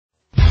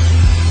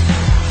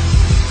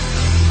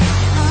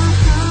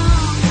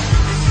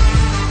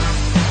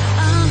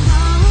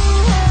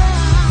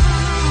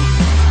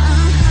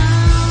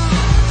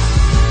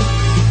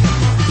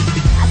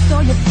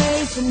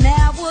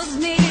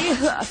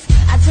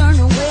turn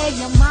away,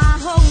 and my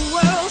whole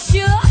world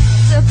shook.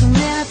 Took a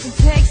minute to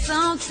take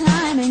some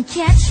time and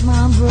catch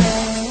my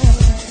breath.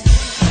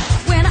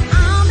 When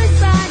I'm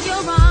beside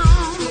your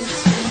arms,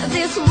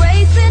 this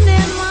racing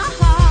in my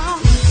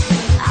heart,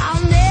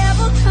 I'll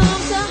never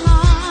come to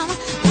harm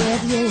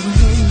with you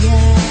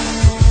here.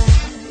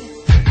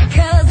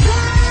 'Cause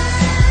I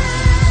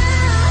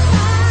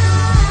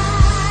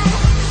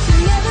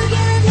never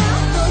get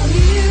enough of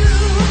you,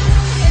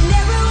 and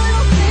every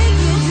little thing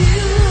you do,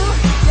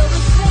 you're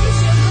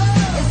insatiable.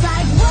 It's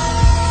like,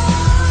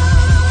 whoa,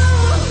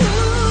 who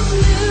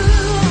knew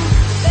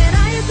that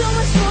I had so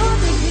much more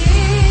to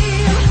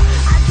give?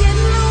 I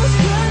didn't know it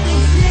could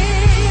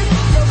exist.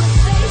 You're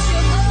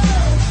insatiable,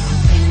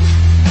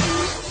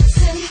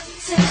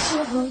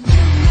 insatiable.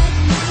 You make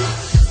me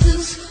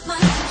lose my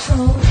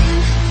control.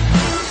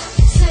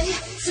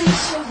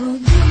 Insatiable,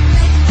 you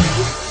make me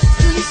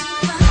lose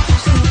my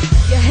control.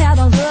 You had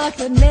a look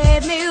that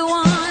made me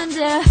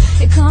wonder.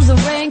 Here comes the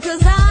rain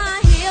 'cause I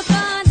hear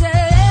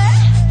thunder.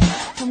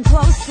 Come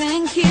close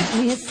and keep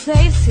me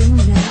safe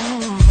tonight.